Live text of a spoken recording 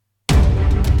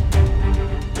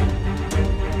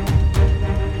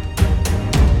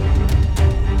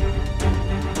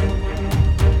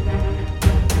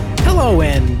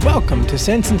to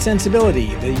Sense and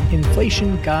Sensibility, the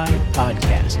Inflation Guy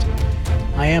podcast.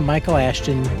 I am Michael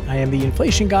Ashton. I am the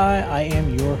Inflation Guy. I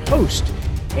am your host.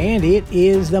 And it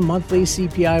is the monthly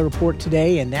CPI report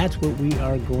today, and that's what we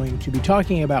are going to be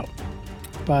talking about.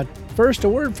 But first, a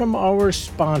word from our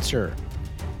sponsor.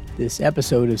 This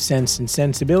episode of Sense and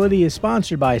Sensibility is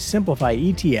sponsored by Simplify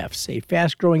ETFs, a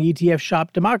fast-growing ETF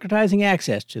shop democratizing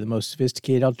access to the most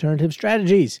sophisticated alternative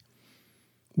strategies.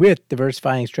 With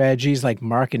diversifying strategies like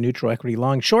market-neutral equity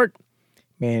long-short,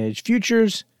 managed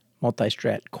futures,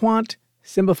 multi-strat quant,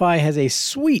 Simplify has a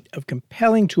suite of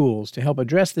compelling tools to help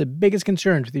address the biggest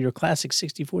concerns with your classic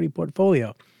 60/40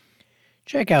 portfolio.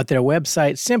 Check out their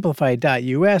website,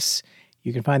 simplify.us.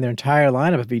 You can find their entire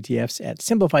lineup of ETFs at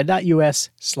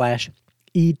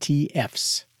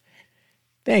simplify.us/ETFs.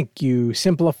 Thank you,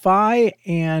 Simplify,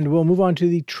 and we'll move on to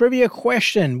the trivia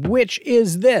question, which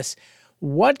is this.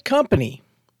 What company,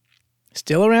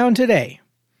 still around today,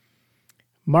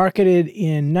 marketed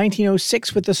in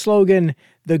 1906 with the slogan,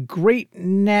 "The Great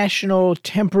National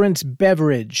Temperance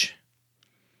Beverage"?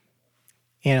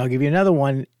 And I'll give you another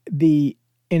one.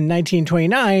 In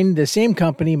 1929, the same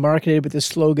company marketed with the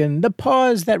slogan, "The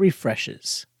Pause That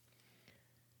Refreshes."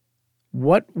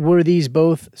 What were these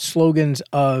both slogans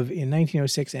of in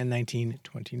 1906 and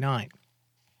 1929?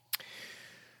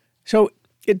 So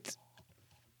it's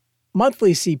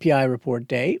monthly CPI report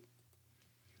day,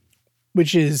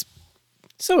 which is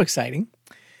so exciting.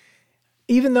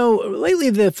 Even though lately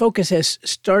the focus has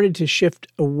started to shift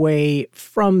away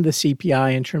from the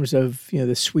CPI in terms of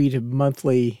the suite of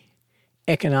monthly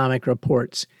economic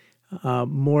reports,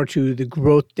 more to the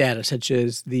growth data, such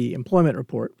as the employment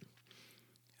report.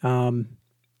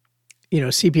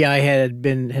 CPI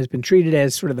has been treated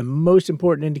as sort of the most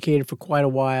important indicator for quite a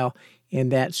while, and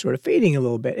that's sort of fading a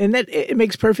little bit. And that it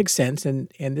makes perfect sense, and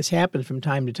this happens from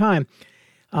time to time.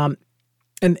 And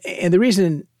the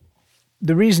reason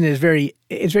is very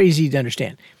easy to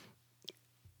understand.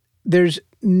 There's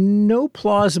no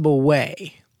plausible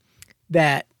way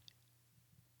that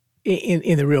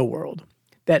in the real world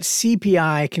that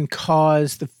CPI can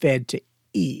cause the Fed to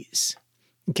ease.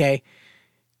 Okay,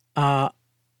 the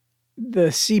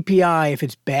CPI, if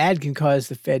it's bad, can cause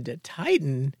the Fed to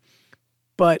tighten,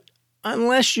 but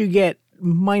unless you get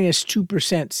minus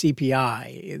 2%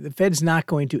 CPI, the Fed's not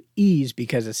going to ease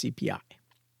because of CPI.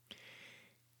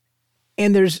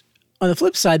 And on the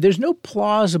flip side, there's no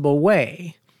plausible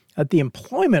way that the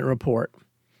employment report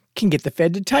can get the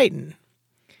Fed to tighten.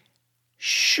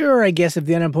 Sure, I guess if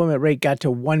the unemployment rate got to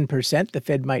 1%, the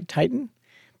Fed might tighten.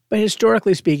 But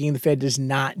historically speaking, the Fed does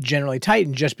not generally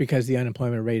tighten just because the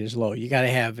unemployment rate is low. You got to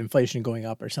have inflation going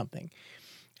up or something.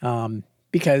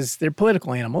 Because they're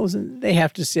political animals and they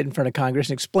have to sit in front of Congress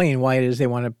and explain why it is they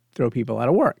want to throw people out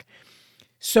of work.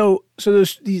 So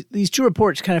these two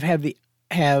reports kind of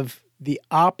have the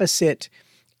opposite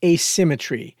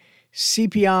asymmetry.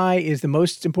 CPI is the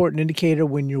most important indicator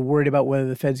when you're worried about whether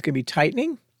the Fed's going to be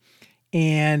tightening.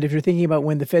 And if you're thinking about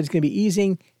when the Fed's going to be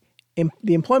easing,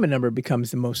 the employment number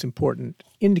becomes the most important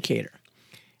indicator.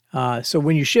 So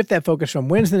when you shift that focus from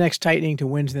when's the next tightening to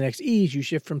when's the next ease, you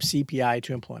shift from CPI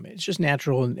to employment. It's just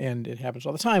natural, and it happens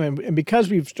all the time. And because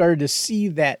we've started to see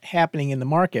that happening in the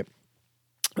market,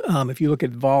 if you look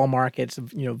at vol markets,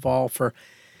 vol for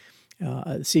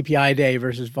CPI day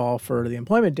versus vol for the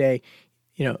employment day,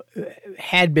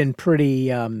 had been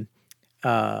pretty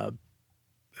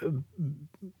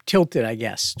tilted, I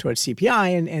guess, towards CPI,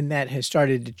 and that has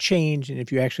started to change. And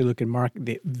if you actually look at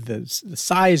the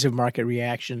size of market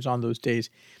reactions on those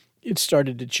days, it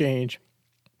started to change.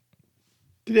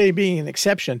 Today being an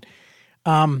exception.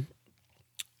 But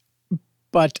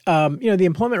the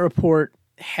employment report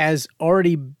has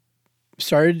already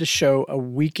started to show a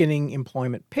weakening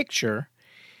employment picture.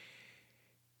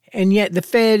 And yet the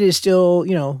Fed is still,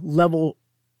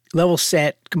 level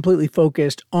set, completely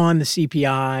focused on the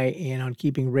CPI and on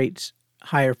keeping rates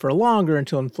higher for longer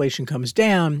until inflation comes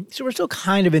down. So we're still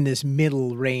kind of in this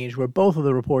middle range where both of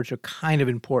the reports are kind of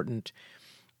important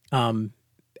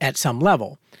at some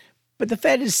level. But the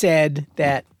Fed has said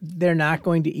that they're not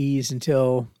going to ease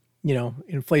until,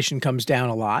 inflation comes down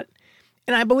a lot.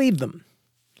 And I believe them.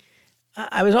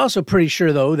 I was also pretty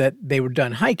sure, though, that they were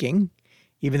done hiking,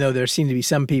 even though there seem to be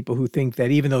some people who think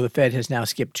that even though the Fed has now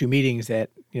skipped two meetings that,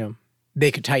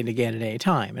 they could tighten again at any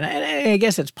time. And I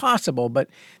guess it's possible, but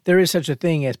there is such a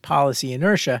thing as policy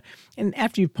inertia. And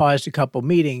after you've paused a couple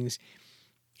meetings,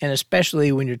 and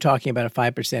especially when you're talking about a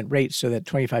 5% rate so that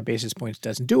 25 basis points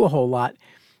doesn't do a whole lot,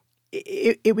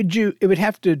 it would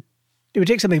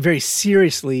take something very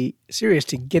serious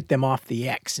to get them off the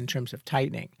X in terms of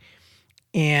tightening.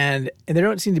 And there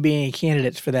don't seem to be any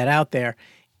candidates for that out there.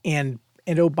 And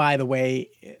oh, by the way,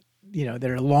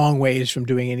 they're a long ways from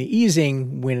doing any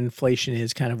easing when inflation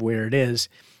is kind of where it is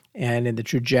and in the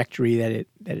trajectory that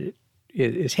it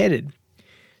is headed.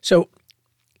 So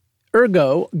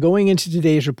ergo, going into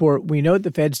today's report, we know that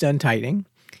the Fed's done tightening,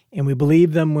 and we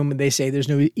believe them when they say there's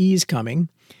no ease coming.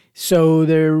 So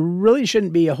there really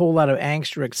shouldn't be a whole lot of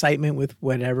angst or excitement with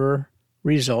whatever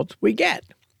result we get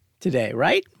today,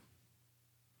 right?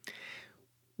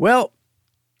 Well,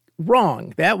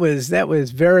 wrong. That was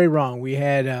very wrong. We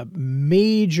had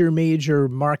major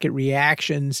market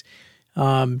reactions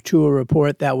to a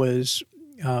report that was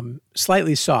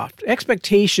slightly soft.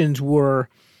 Expectations were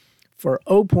for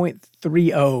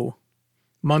 0.30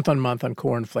 month-on-month on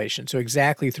core inflation, so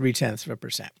exactly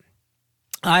 0.3%.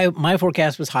 My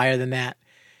forecast was higher than that.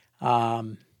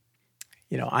 I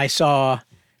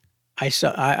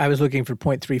was looking for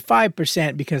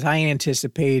 0.35% because I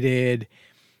anticipated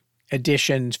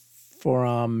additions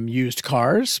from used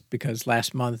cars because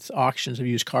last month's auctions of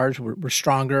used cars were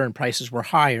stronger and prices were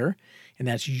higher, and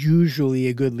that's usually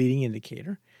a good leading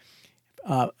indicator.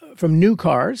 From new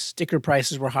cars, sticker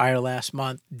prices were higher last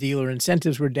month. Dealer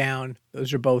incentives were down.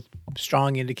 Those are both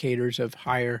strong indicators of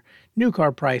higher new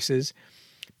car prices.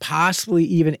 Possibly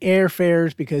even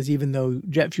airfares, because even though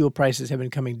jet fuel prices have been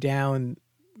coming down,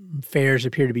 fares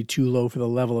appear to be too low for the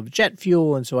level of jet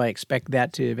fuel, and so I expect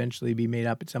that to eventually be made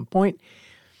up at some point.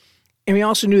 And we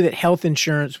also knew that health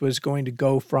insurance was going to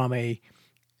go from a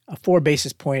 4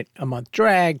 basis point a month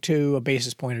drag to a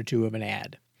basis point or two of an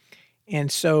add.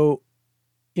 And so,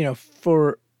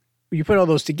 for you put all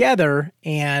those together,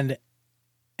 and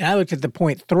I looked at the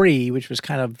 0.3, which was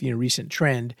kind of recent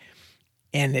trend,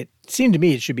 and it seemed to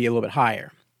me it should be a little bit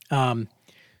higher. So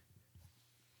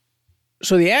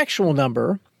the actual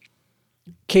number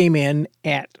came in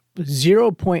at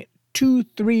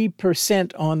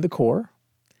 0.23% on the core,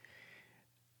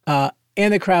 and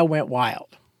the crowd went wild.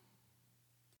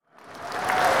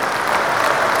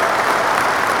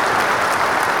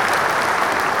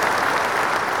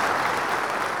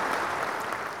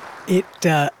 It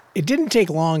didn't take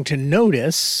long to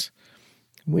notice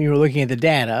when you were looking at the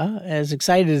data, as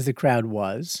excited as the crowd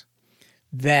was,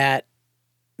 that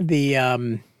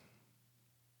that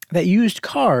used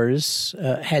cars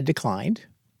had declined,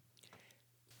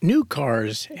 new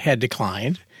cars had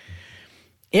declined,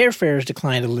 airfares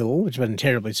declined a little, which wasn't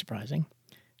terribly surprising.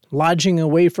 Lodging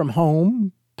away from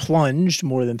home plunged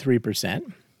more than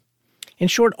 3%. In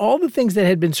short, all the things that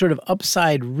had been sort of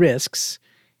upside risks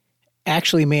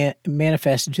actually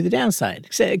manifested to the downside,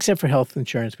 except for health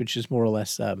insurance, which is more or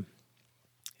less,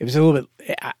 it was a little bit,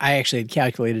 I actually had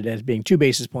calculated as being 2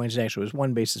 basis points. It actually was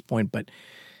 1 basis point, but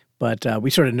we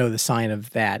sort of know the sign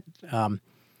of that.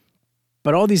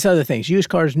 But all these other things, used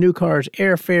cars, new cars,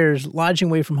 airfares, lodging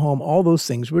away from home, all those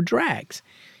things were drags.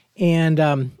 And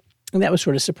that was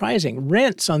sort of surprising.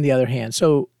 Rents, on the other hand,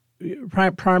 so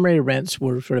primary rents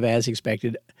were sort of as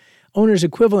expected. Owner's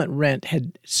equivalent rent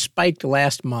had spiked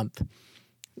last month,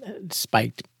 to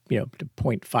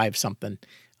 0.5 something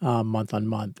month on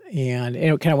month. And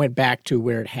it kind of went back to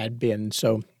where it had been.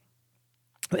 So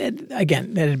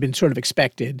again, that had been sort of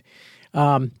expected.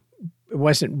 We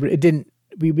didn't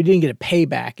get a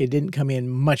payback. It didn't come in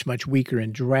much weaker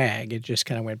in drag. It just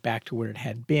kind of went back to where it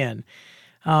had been.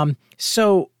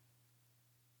 So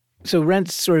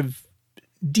rents sort of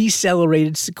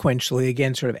decelerated sequentially,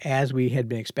 again, sort of as we had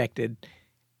been expecting,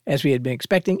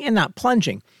 and not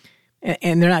plunging.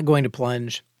 And they're not going to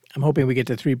plunge. I'm hoping we get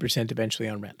to 3% eventually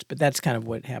on rents, but that's kind of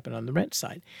what happened on the rent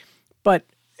side. But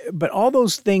all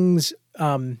those things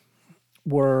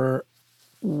were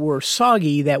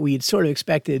soggy that we had sort of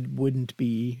expected wouldn't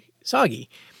be soggy,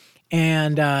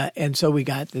 and so we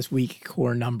got this weak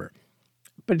core number.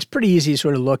 But it's pretty easy to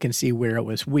sort of look and see where it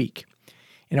was weak.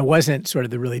 And it wasn't sort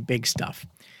of the really big stuff.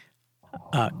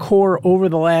 Core over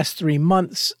the last 3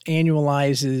 months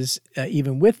annualizes,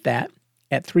 even with that,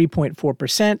 at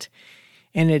 3.4%,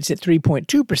 and it's at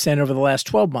 3.2% over the last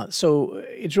 12 months. So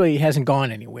it really hasn't gone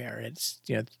anywhere. It's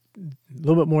a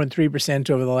little bit more than 3%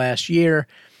 over the last year,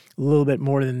 a little bit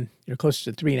more than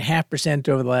closer to 3.5%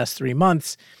 over the last 3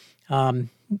 months.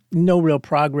 No real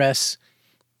progress.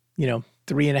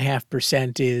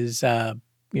 3.5% is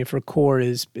for core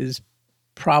is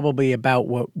probably about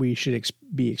what we should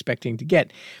be expecting to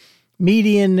get.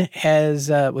 Median was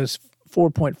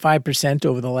 4.5%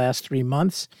 over the last 3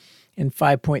 months and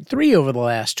 5.3% over the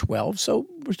last 12. So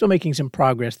we're still making some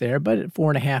progress there, but at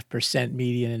 4.5%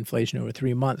 median inflation over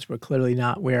 3 months, we're clearly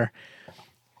not where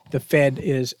the Fed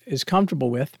is comfortable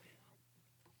with.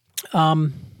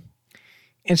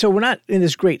 And so we're not in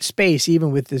this great space,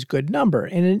 even with this good number.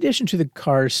 And in addition to the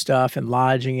car stuff and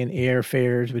lodging and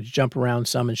airfares, which jump around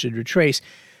some and should retrace,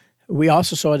 we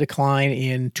also saw a decline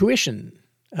in tuition,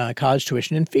 college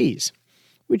tuition and fees,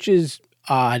 which is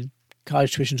odd.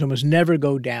 College tuitions almost never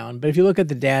go down. But if you look at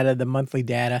the data, the monthly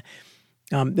data,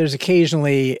 there's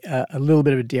occasionally a little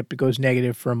bit of a dip. It goes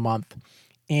negative for a month.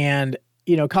 And,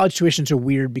 college tuitions are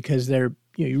weird because they're,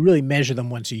 you really measure them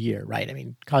once a year, right? I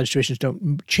mean, college tuitions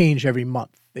don't change every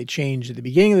month. They change at the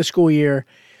beginning of the school year,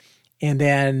 and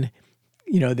then,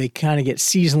 they kind of get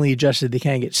seasonally adjusted. They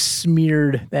kind of get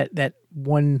smeared. That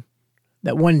one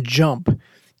jump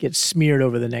gets smeared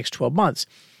over the next 12 months.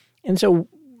 And so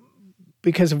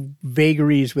because of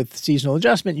vagaries with seasonal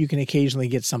adjustment, you can occasionally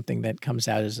get something that comes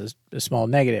out as a small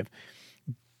negative.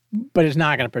 But it's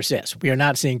not going to persist. We are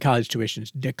not seeing college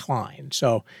tuitions decline.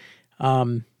 So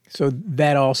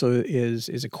that also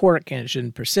is a quirk, and it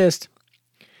shouldn't persist.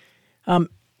 And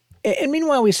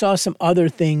meanwhile, we saw some other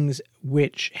things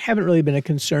which haven't really been a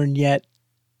concern yet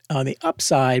on the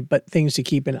upside, but things to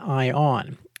keep an eye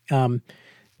on.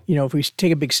 If we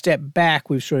take a big step back,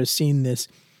 we've sort of seen this,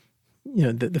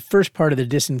 the first part of the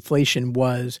disinflation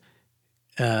was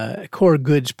core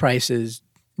goods prices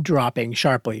dropping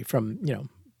sharply from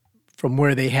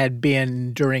where they had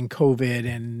been during COVID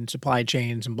and supply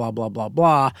chains and blah, blah, blah,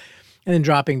 blah, and then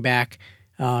dropping back,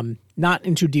 not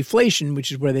into deflation,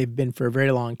 which is where they've been for a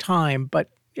very long time,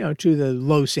 but, to the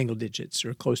low single digits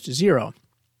or close to zero.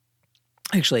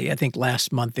 Actually, I think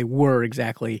last month they were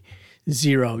exactly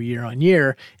zero year on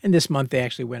year, and this month they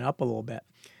actually went up a little bit.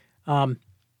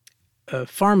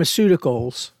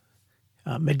 Pharmaceuticals,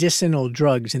 medicinal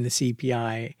drugs in the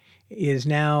CPI is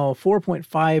now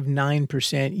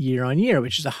 4.59% year on year,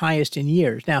 which is the highest in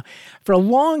years. Now, for a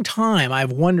long time,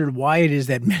 I've wondered why it is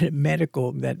that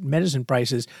medicine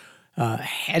prices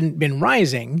hadn't been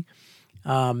rising,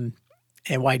 and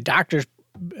why doctors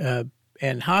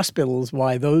and hospitals,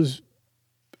 why those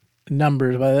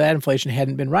numbers, why that inflation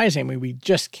hadn't been rising. I mean, we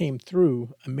just came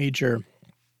through a major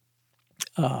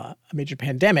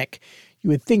pandemic. You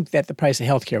would think that the price of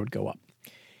healthcare would go up.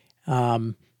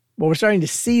 Well, we're starting to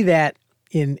see that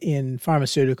in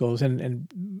pharmaceuticals,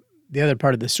 and the other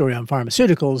part of the story on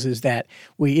pharmaceuticals is that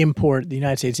the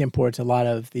United States imports a lot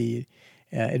of the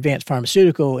advanced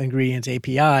pharmaceutical ingredients,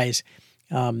 APIs,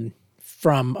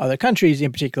 from other countries,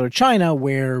 in particular China,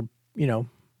 where we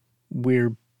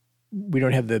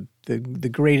don't have the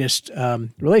greatest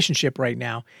relationship right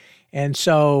now, and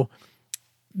so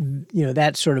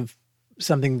that's sort of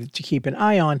something to keep an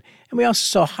eye on. And we also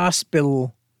saw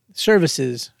hospital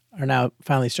services are now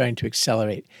finally starting to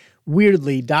accelerate.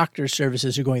 Weirdly, doctor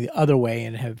services are going the other way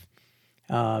and have,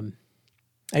 I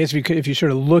guess if you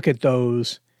sort of look at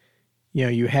those,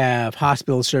 you have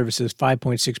hospital services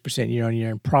 5.6% year on year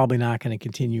and probably not going to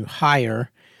continue higher.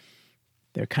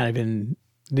 They're kind of in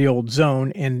the old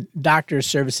zone, and doctor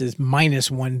services minus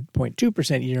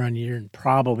 1.2% year on year and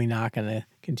probably not going to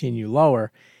continue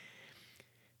lower.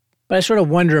 But I sort of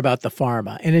wonder about the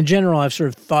pharma. And in general, I've sort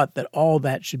of thought that all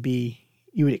that should be,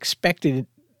 you would expect it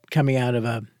coming out of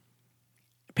a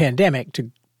pandemic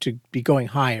to be going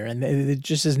higher. And it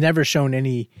just has never shown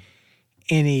any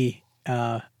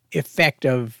effect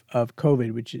of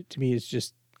COVID, which to me is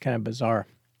just kind of bizarre.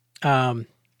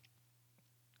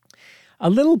 A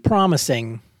little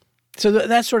promising. So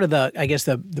that's sort of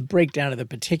the breakdown of the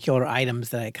particular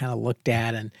items that I kind of looked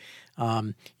at. And,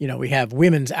 we have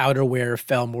women's outerwear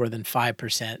fell more than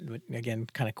 5%, again,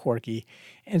 kind of quirky.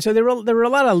 And so there were a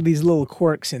lot of these little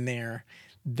quirks in there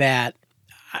that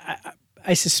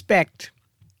I suspect,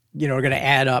 are going to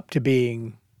add up to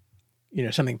being,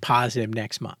 something positive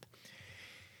next month.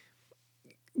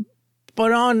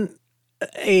 But on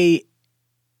a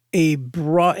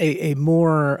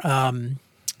more, I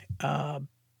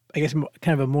guess,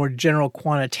 kind of a more general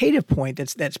quantitative point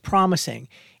that's promising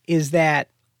is that,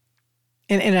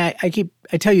 and I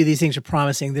tell you these things are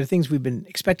promising. They're things we've been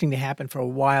expecting to happen for a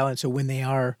while, and so when they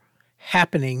are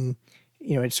happening,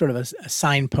 it's sort of a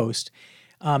signpost.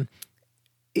 But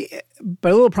a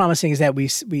little promising is that we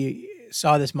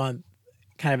saw this month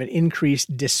kind of an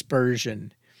increased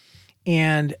dispersion,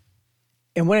 and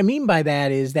what I mean by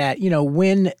that is that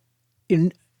when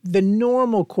in the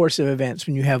normal course of events,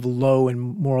 when you have low and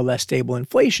more or less stable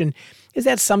inflation, is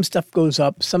that some stuff goes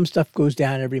up, some stuff goes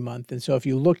down every month. And so if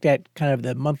you looked at kind of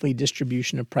the monthly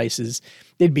distribution of prices,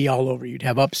 they'd be all over. You'd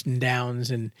have ups and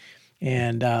downs, and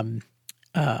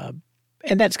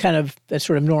that's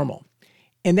sort of normal.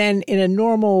 And then in a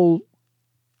normal,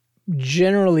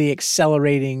 generally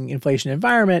accelerating inflation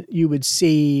environment, you would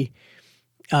see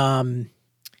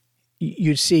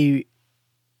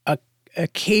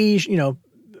occasion,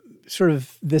 sort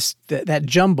of that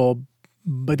jumble,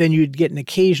 but then you'd get an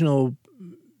occasional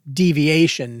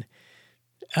deviation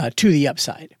to the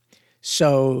upside.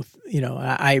 So,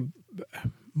 I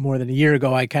more than a year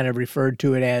ago, I kind of referred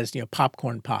to it as,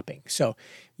 popcorn popping. So,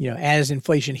 as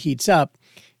inflation heats up,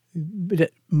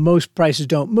 most prices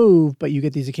don't move, but you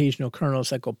get these occasional kernels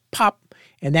that go pop,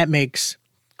 and that makes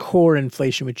core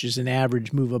inflation, which is an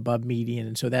average, move above median.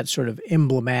 And so that's sort of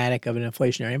emblematic of an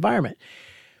inflationary environment.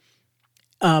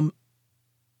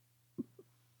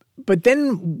 But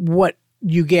then what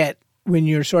you get when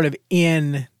you're sort of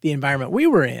in the environment we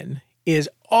were in is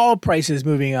all prices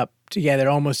moving up together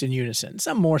almost in unison,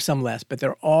 some more, some less, but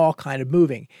they're all kind of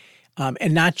moving.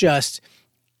 And not just,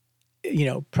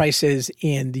 prices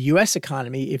in the U.S.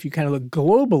 economy. If you kind of look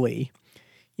globally,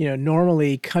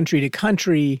 normally country to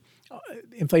country,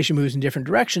 inflation moves in different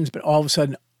directions, but all of a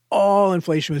sudden, all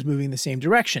inflation was moving in the same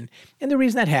direction. And the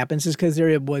reason that happens is because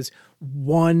there was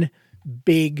one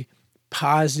big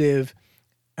positive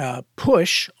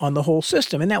push on the whole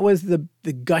system. And that was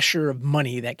the gusher of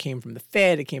money that came from the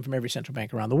Fed. It came from every central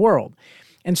bank around the world.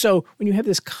 And so when you have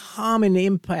this common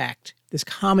impact, this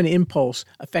common impulse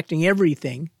affecting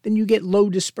everything, then you get low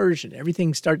dispersion.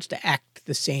 Everything starts to act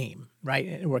the same, right,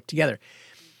 and work together.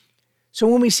 So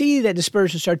when we see that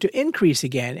dispersion start to increase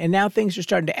again, and now things are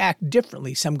starting to act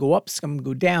differently, some go up, some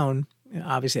go down.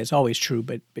 Obviously, that's always true,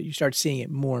 but you start seeing it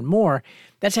more and more.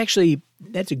 That's a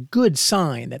good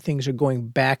sign that things are going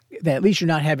back, that at least you're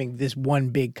not having this one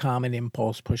big common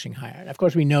impulse pushing higher. And of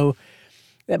course, we know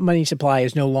that money supply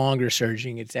is no longer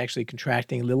surging. It's actually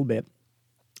contracting a little bit.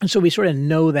 And so we sort of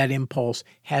know that impulse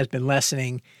has been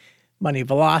lessening. Money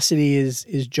velocity is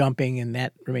jumping, and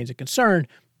that remains a concern.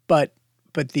 But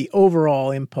the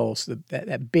overall impulse,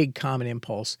 that big common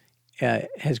impulse,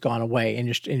 has gone away, and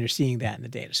you're seeing that in the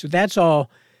data. So that's all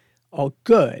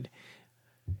good.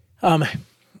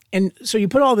 And so you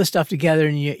put all this stuff together,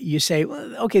 and you say,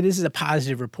 well, okay, this is a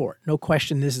positive report. No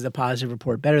question, this is a positive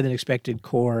report. Better than expected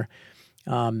core.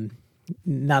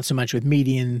 Not so much with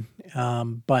median,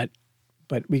 but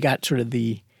we got sort of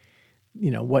the,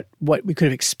 what we could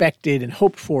have expected and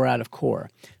hoped for out of core.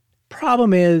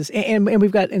 Problem is, and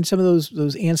we've got, and some of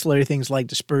those ancillary things like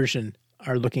dispersion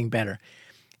are looking better.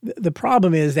 The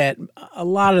problem is that a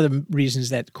lot of the reasons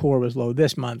that core was low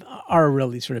this month are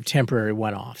really sort of temporary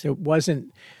one-offs. It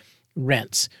wasn't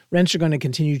rents. Rents are going to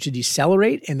continue to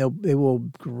decelerate, and they will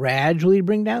gradually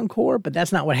bring down core, but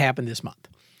that's not what happened this month.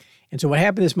 And so what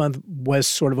happened this month was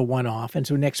sort of a one-off, and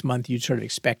so next month you'd sort of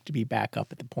expect to be back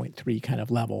up at the 0.3 kind of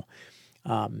level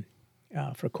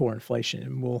for core inflation,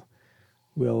 and we'll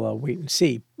wait and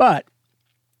see. But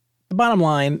the bottom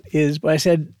line is what I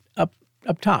said up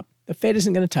top. The Fed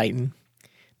isn't going to tighten.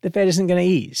 The Fed isn't going to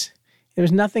ease.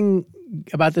 There's nothing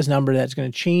about this number that's going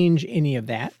to change any of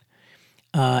that.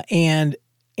 And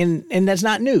that's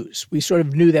not news. We sort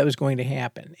of knew that was going to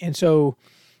happen. And so,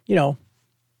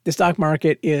 the stock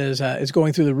market is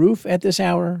going through the roof at this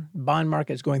hour. The bond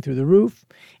market is going through the roof.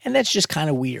 And that's just kind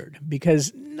of weird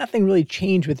because nothing really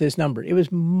changed with this number. It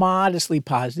was modestly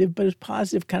positive, but it was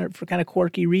positive for kind of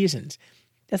quirky reasons.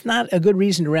 That's not a good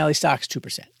reason to rally stocks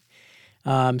 2%.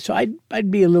 So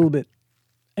I'd be a little bit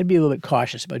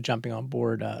cautious about jumping on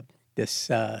board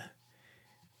this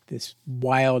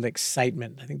wild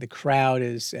excitement. I think the crowd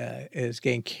is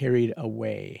getting carried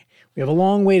away. We have a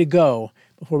long way to go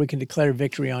before we can declare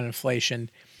victory on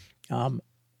inflation. I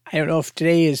don't know if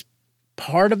today is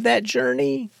part of that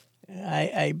journey.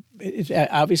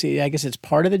 Obviously, I guess it's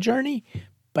part of the journey,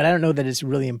 but I don't know that it's a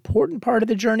really important part of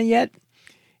the journey yet.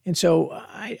 And so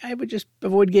I would just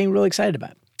avoid getting really excited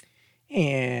about it.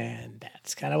 And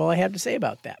that's kind of all I have to say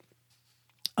about that.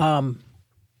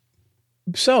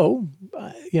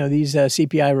 These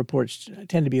CPI reports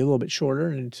tend to be a little bit shorter,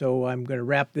 and so I'm going to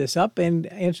wrap this up and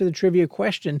answer the trivia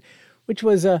question, which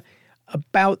was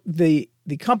about the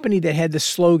company that had the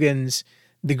slogans,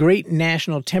 the Great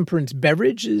National Temperance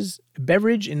Beverage in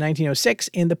 1906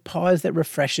 and the Pause That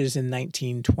Refreshes in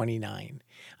 1929.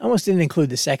 I almost didn't include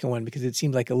the second one because it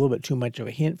seemed like a little bit too much of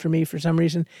a hint for me for some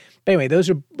reason. But anyway, those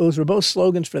were both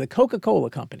slogans for the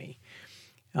Coca-Cola company.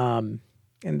 And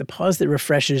the Pause That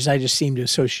Refreshes, I just seem to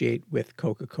associate with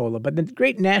Coca-Cola. But the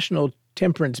Great National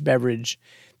Temperance Beverage,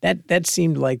 that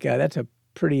seemed like that's a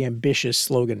pretty ambitious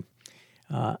slogan.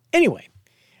 Anyway,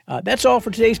 that's all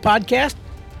for today's podcast.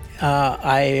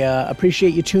 I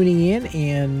appreciate you tuning in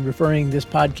and referring this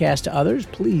podcast to others.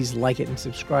 Please like it and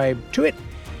subscribe to it.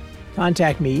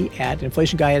 Contact me at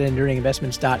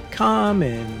inflationguy@enduringinvestments.com,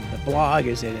 and the blog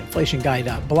is at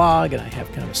inflationguy.blog, and I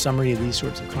have kind of a summary of these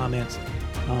sorts of comments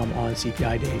on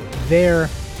CPI Day there.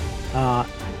 On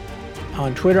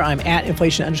Twitter, I'm at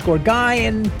inflation_guy,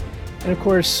 and And of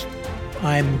course,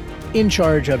 I'm in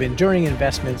charge of Enduring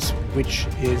Investments, which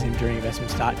is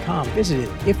enduringinvestments.com. Visit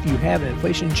it if you have an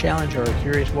inflation challenge or are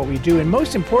curious what we do. And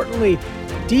most importantly,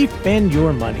 defend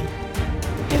your money.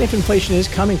 And if inflation is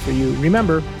coming for you,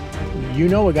 remember, you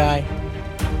know a guy.